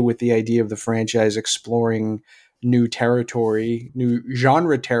okay with the idea of the franchise exploring new territory, new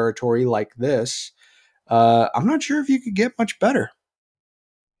genre territory like this, I'm not sure if you could get much better.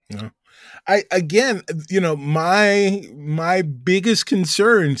 Yeah. My biggest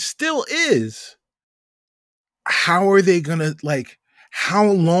concern still is, how are they gonna, how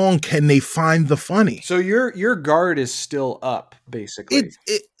long can they find the funny? So your guard is still up, basically.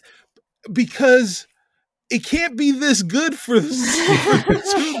 Because it can't be this good for they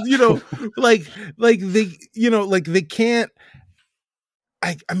can't.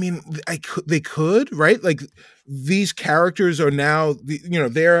 They could, right? Like, these characters are now,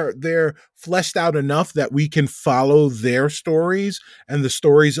 they're fleshed out enough that we can follow their stories and the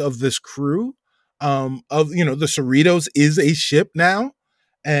stories of this crew. The Cerritos is a ship now.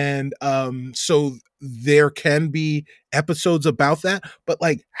 And so there can be episodes about that, but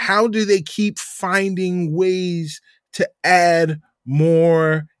how do they keep finding ways to add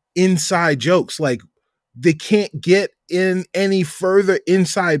more inside jokes? They can't get in any further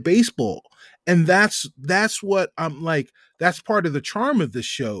inside baseball. And that's what I'm that's part of the charm of this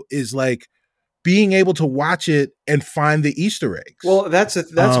show, is being able to watch it and find the Easter eggs. Well, that's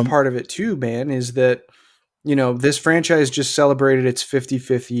part of it too, man, is that, this franchise just celebrated its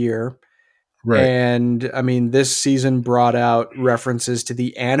 55th year. Right. And I mean, this season brought out references to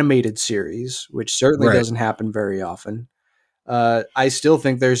the animated series, which certainly doesn't happen very often. I still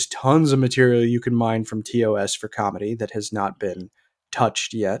think there's tons of material you can mine from TOS for comedy that has not been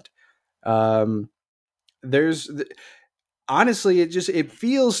touched yet. Honestly, it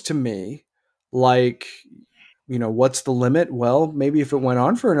feels to me like, what's the limit? Well, maybe if it went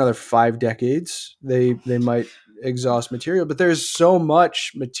on for another 5 decades, they might exhaust material, but there's so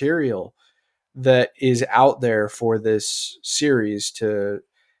much material that is out there for this series to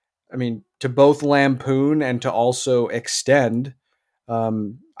both lampoon and to also extend,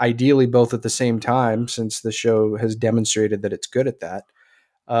 ideally both at the same time, since the show has demonstrated that it's good at that,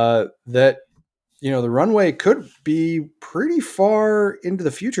 that, the runway could be pretty far into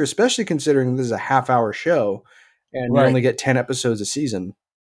the future, especially considering this is a half-hour show and you only get 10 episodes a season.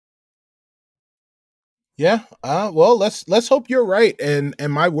 Yeah. Well, let's hope you're right, and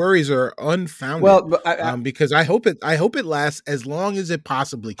my worries are unfounded. Well, but because I hope it lasts as long as it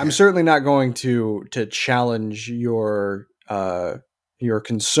possibly can. I'm certainly not going to challenge your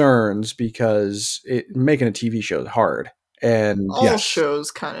concerns, because making a TV show is hard, and all shows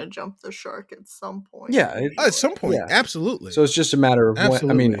kind of jump the shark at some point. Yeah, at some point, absolutely. So it's just a matter of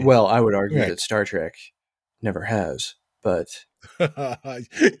when. I mean, well, I would argue Right. that Star Trek never has, but.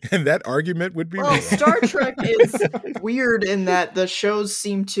 And that argument would be Well, wrong. Star Trek is weird in that the shows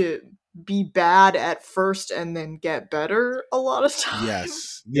seem to be bad at first and then get better a lot of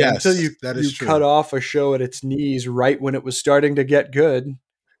times. Yes, until that is true. cut off a show at its knees right when it was starting to get good.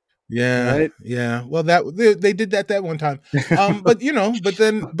 Yeah, right? Yeah. Well, they did that one time. But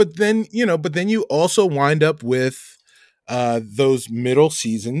then you also wind up with those middle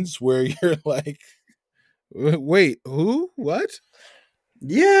seasons where you're like, wait, who? What?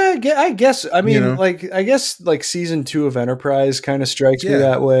 Yeah, I guess. I mean, I guess season 2 of Enterprise kind of strikes me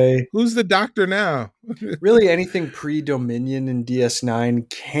that way. Who's the Doctor now? Really, anything pre-Dominion and DS9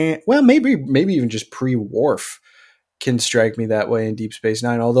 can't. Well, maybe even just pre-Worf can strike me that way in Deep Space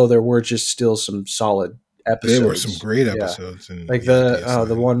Nine. Although there were just still some solid episodes. There were some great episodes, yeah.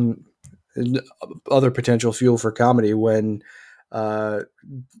 The one other potential fuel for comedy when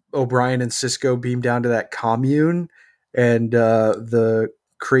O'Brien and Sisko beam down to that commune, and the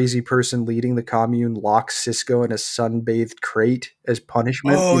crazy person leading the commune locks Sisko in a sun-bathed crate as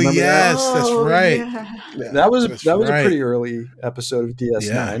punishment. Oh yes, that's right. Yeah. That was a pretty early episode of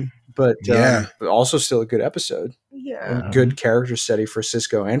DS9, but also still a good episode. Yeah, and good character study for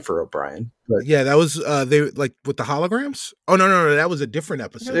Sisko and for O'Brien. But yeah, that was they with the holograms. Oh no, that was a different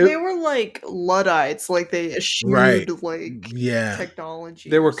episode. No, they were like Luddites, like they eschewed technology.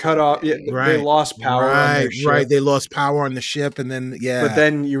 They were cut off. Yeah, they lost power. On their ship. They lost power on the ship, and then But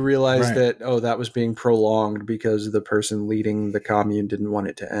then you realize that that was being prolonged because the person leading the commune didn't want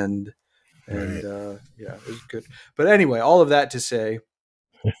it to end, and it was good. But anyway, all of that to say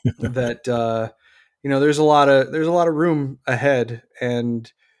that there's a lot of room ahead,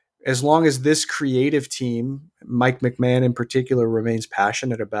 and as long as this creative team, Mike McMahon in particular, remains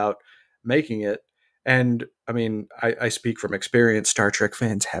passionate about making it, and I mean, I speak from experience, Star Trek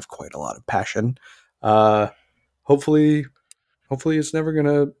fans have quite a lot of passion. Hopefully it's never going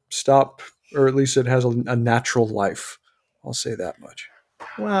to stop, or at least it has a natural life. I'll say that much.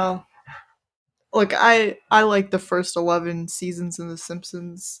 Well, look, I like the first 11 seasons in The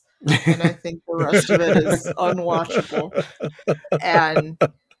Simpsons, and I think the rest of it is unwatchable. And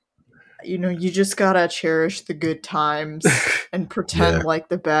you just gotta cherish the good times and pretend like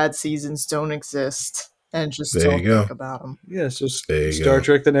the bad seasons don't exist, and just don't think about them. Yeah, so Star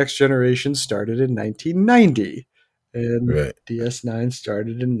Trek: The Next Generation started in 1990, and DS9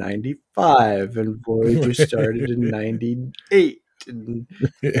 started in 95, and Voyager started in 98. And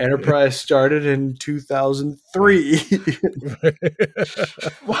Enterprise started in 2003.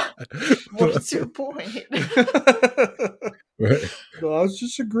 What's your point? No, I was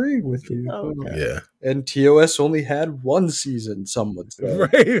just agreeing with you. Okay. Yeah. And TOS only had one season, some would say.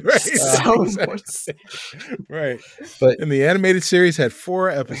 Right. But and the animated series had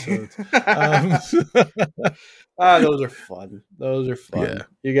 4 episodes. Those are fun. Yeah.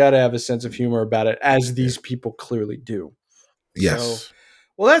 You got to have a sense of humor about it, as these people clearly do. Yes. So,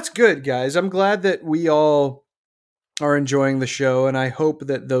 well, that's good, guys. I'm glad that we all are enjoying the show, and I hope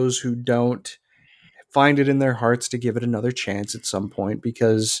that those who don't find it in their hearts to give it another chance at some point,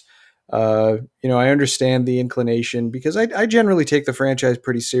 because I understand the inclination, because I generally take the franchise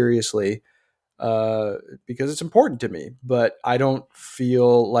pretty seriously, because it's important to me, but I don't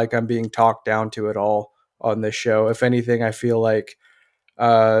feel like I'm being talked down to at all on this show. If anything, I feel like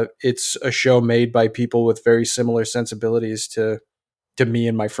it's a show made by people with very similar sensibilities to me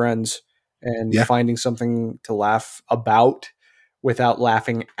and my friends, and finding something to laugh about without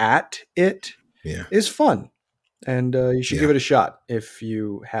laughing at it is fun. And you should give it a shot if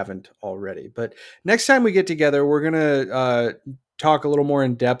you haven't already. But next time we get together, we're going to talk a little more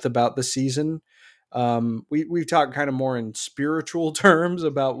in depth about the season. We've talked kind of more in spiritual terms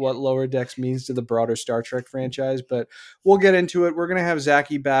about what Lower Decks means to the broader Star Trek franchise, but we'll get into it. We're going to have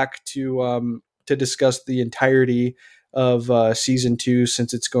Zachy back to discuss the entirety of season 2,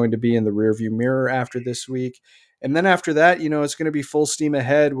 since it's going to be in the rearview mirror after this week. And then after that, it's going to be full steam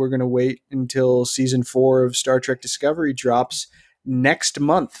ahead. We're going to wait until season 4 of Star Trek Discovery drops next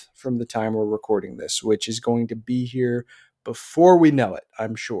month from the time we're recording this, which is going to be here before we know it,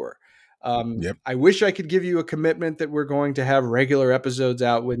 I'm sure. Yep. I wish I could give you a commitment that we're going to have regular episodes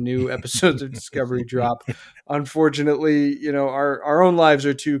out when new episodes of Discovery drop. Unfortunately, our own lives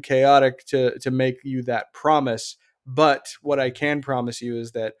are too chaotic to make you that promise. But what I can promise you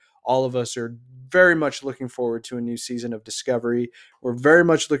is that all of us are very much looking forward to a new season of Discovery. We're very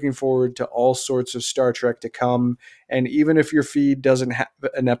much looking forward to all sorts of Star Trek to come. And even if your feed doesn't have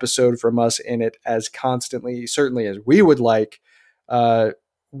an episode from us in it as constantly, certainly as we would like,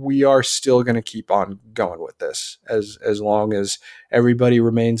 we are still going to keep on going with this as long as everybody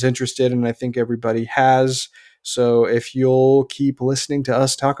remains interested. And I think everybody has. So if you'll keep listening to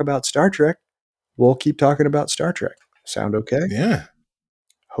us talk about Star Trek, we'll keep talking about Star Trek. Sound okay? Yeah.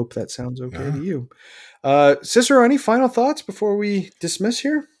 Hope that sounds okay to you. Cicero, any final thoughts before we dismiss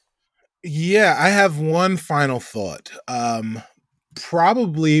here? Yeah, I have one final thought.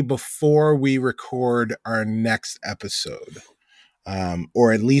 Probably before we record our next episode,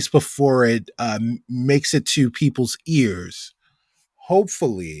 or at least before it makes it to people's ears,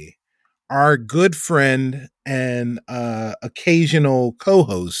 hopefully our good friend and occasional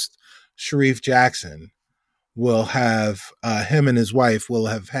co-host, Sharif Jackson, will have, him and his wife will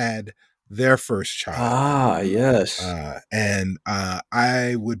have had their first child. Ah, yes. And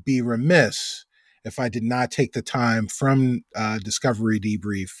I would be remiss if I did not take the time from Discovery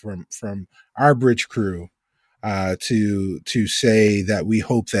Debrief, from our bridge crew, to say that we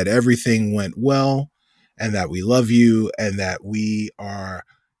hope that everything went well and that we love you and that we are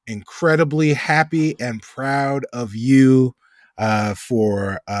incredibly happy and proud of you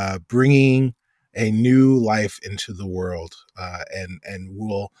for bringing a new life into the world, and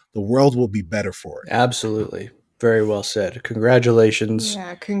the world will be better for it. Absolutely. Very well said. Congratulations.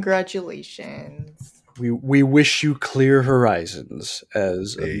 Yeah, congratulations. We wish you clear horizons,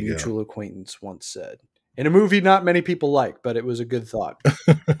 as a There you mutual acquaintance once said. In a movie not many people like, but it was a good thought.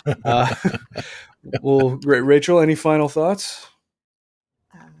 Well, Rachel, any final thoughts?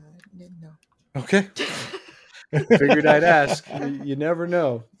 No. Okay. Figured I'd ask. You never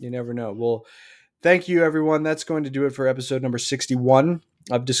know. You never know. Well, thank you, everyone. That's going to do it for episode number 61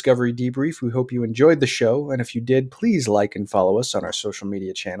 of Discovery Debrief. We hope you enjoyed the show. And if you did, please like and follow us on our social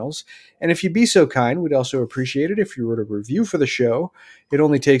media channels. And if you'd be so kind, we'd also appreciate it if you wrote a review for the show. It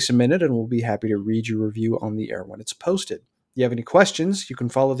only takes a minute, and we'll be happy to read your review on the air when it's posted. If you have any questions, you can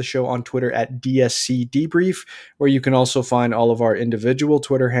follow the show on Twitter at DSC Debrief, where you can also find all of our individual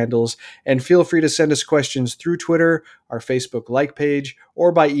Twitter handles. And feel free to send us questions through Twitter, our Facebook like page,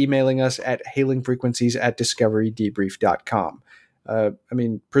 or by emailing us at hailingfrequencies@discoverydebrief.com.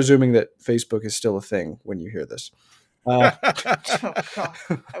 Presuming that Facebook is still a thing when you hear this. Oh, God,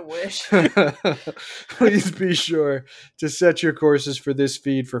 I wish. Please be sure to set your courses for this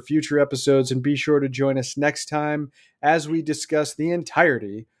feed for future episodes, and be sure to join us next time as we discuss the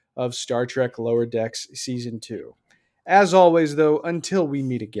entirety of Star Trek Lower Decks Season 2. As always, though, until we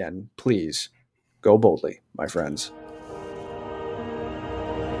meet again, please go boldly, my friends.